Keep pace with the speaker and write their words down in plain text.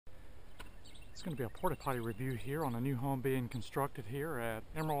It's going to be a porta potty review here on a new home being constructed here at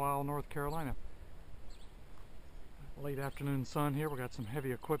Emerald Isle, North Carolina. Late afternoon sun here. We got some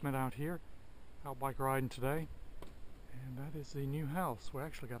heavy equipment out here. Out bike riding today. And that is the new house. We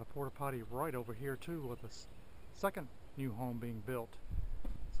actually got a porta potty right over here too with a second new home being built.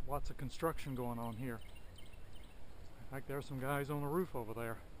 So lots of construction going on here. In fact, there's some guys on the roof over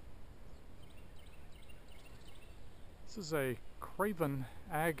there. This is a Craven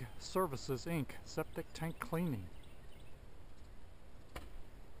Ag Services Inc. septic tank cleaning.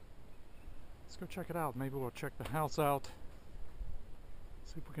 Let's go check it out. Maybe we'll check the house out.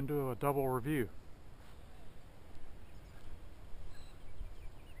 See if we can do a double review.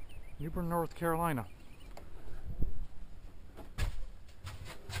 Newbern, North Carolina.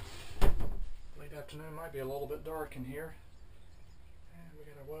 Late afternoon, might be a little bit dark in here. And we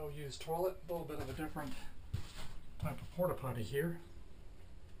got a well-used toilet, a little bit of a different type of porta potty here.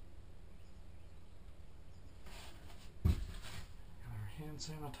 Got our hand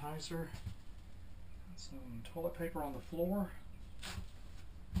sanitizer. Some toilet paper on the floor.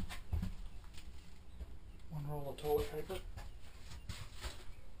 One roll of toilet paper.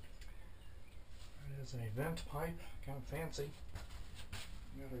 There is a vent pipe, kind of fancy.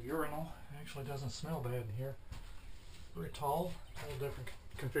 We got a urinal. It actually doesn't smell bad in here. Very tall, a little different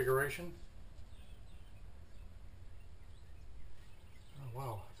configuration. Oh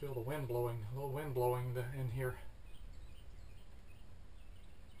wow, I feel the wind blowing, a little wind blowing in here.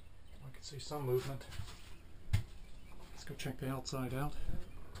 I can see some movement. Let's go check the outside out.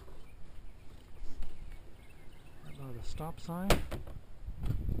 Right by the stop sign.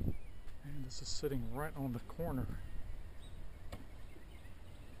 And this is sitting right on the corner.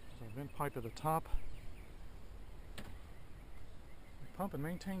 There's our vent pipe at the top. We pump and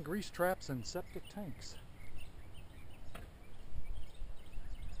maintain grease traps and septic tanks.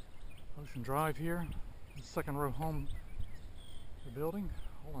 Ocean Drive here. The second row home the building.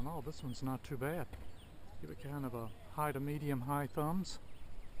 All in all, this one's not too bad. Give it kind of a high to medium high thumbs.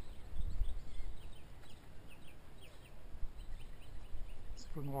 See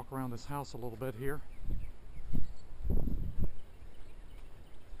if we can walk around this house a little bit here.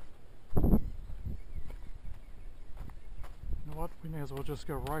 You know what? We may as well just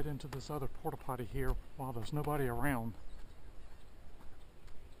go right into this other porta potty here while there's nobody around.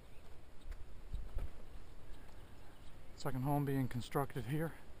 Second home being constructed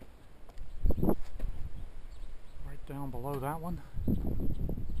here. Right down below that one.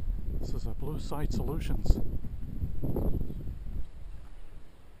 This is a Blue Site Solutions.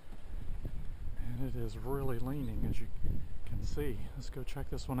 And it is really leaning, as you can see. Let's go check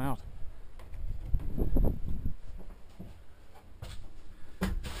this one out.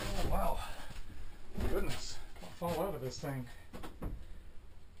 Oh wow. Goodness. I'll fall out of this thing. Can't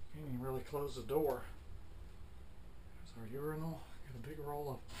even really close the door. Our urinal, got a big roll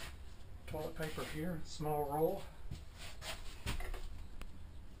of toilet paper here, small roll.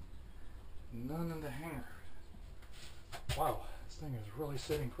 None in the hanger. Wow, this thing is really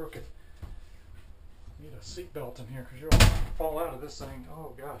sitting crooked. Need a seat belt in here because you'll fall out of this thing.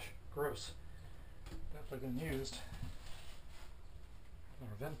 Oh gosh, gross. Definitely been used.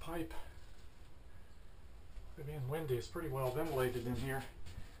 Our vent pipe. It's being windy, it's pretty well ventilated in here.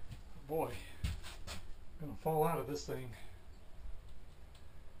 Oh boy. Gonna fall out of this thing.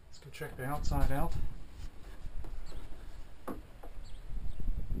 Let's go check the outside out. You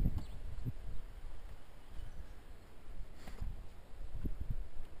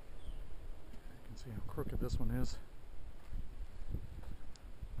can see how crooked this one is.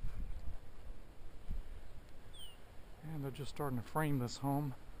 And they're just starting to frame this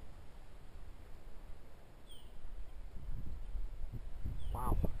home.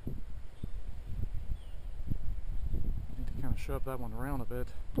 Wow. Kind of shove that one around a bit.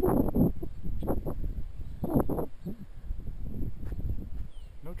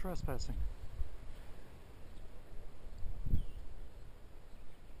 No trespassing.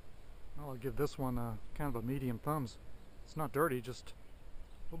 I'll give this one kind of a medium thumbs. It's not dirty, just a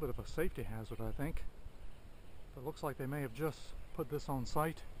little bit of a safety hazard, I think. But it looks like they may have just put this on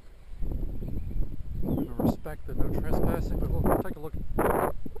site. I'm going to respect the no trespassing, but we'll take a look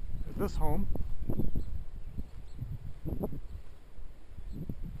at this home.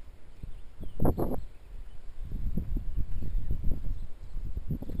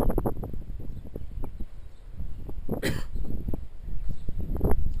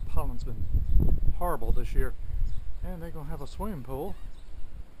 Pollen's been horrible this year, and they're gonna have a swimming pool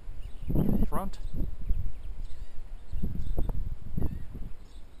in front.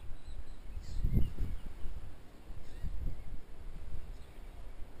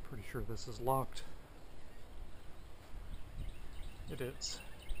 Pretty sure this is locked. It is.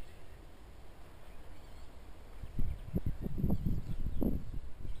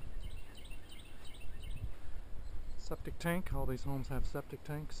 Septic tank. All these homes have septic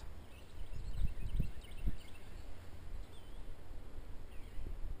tanks.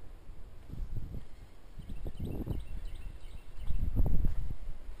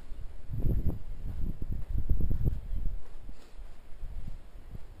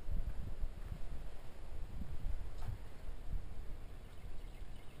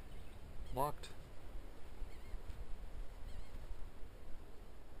 Locked.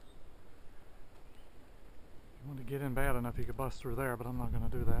 If you want to get in bad enough, you could bust through there, but I'm not going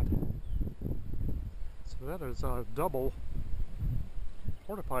to do that. So that is a double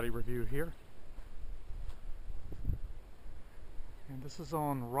porta potty review here. And this is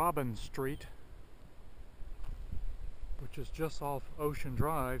on Robin Street, which is just off Ocean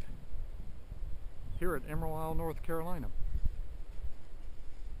Drive here at Emerald Isle, North Carolina.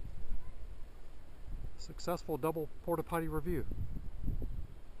 Successful double porta potty review.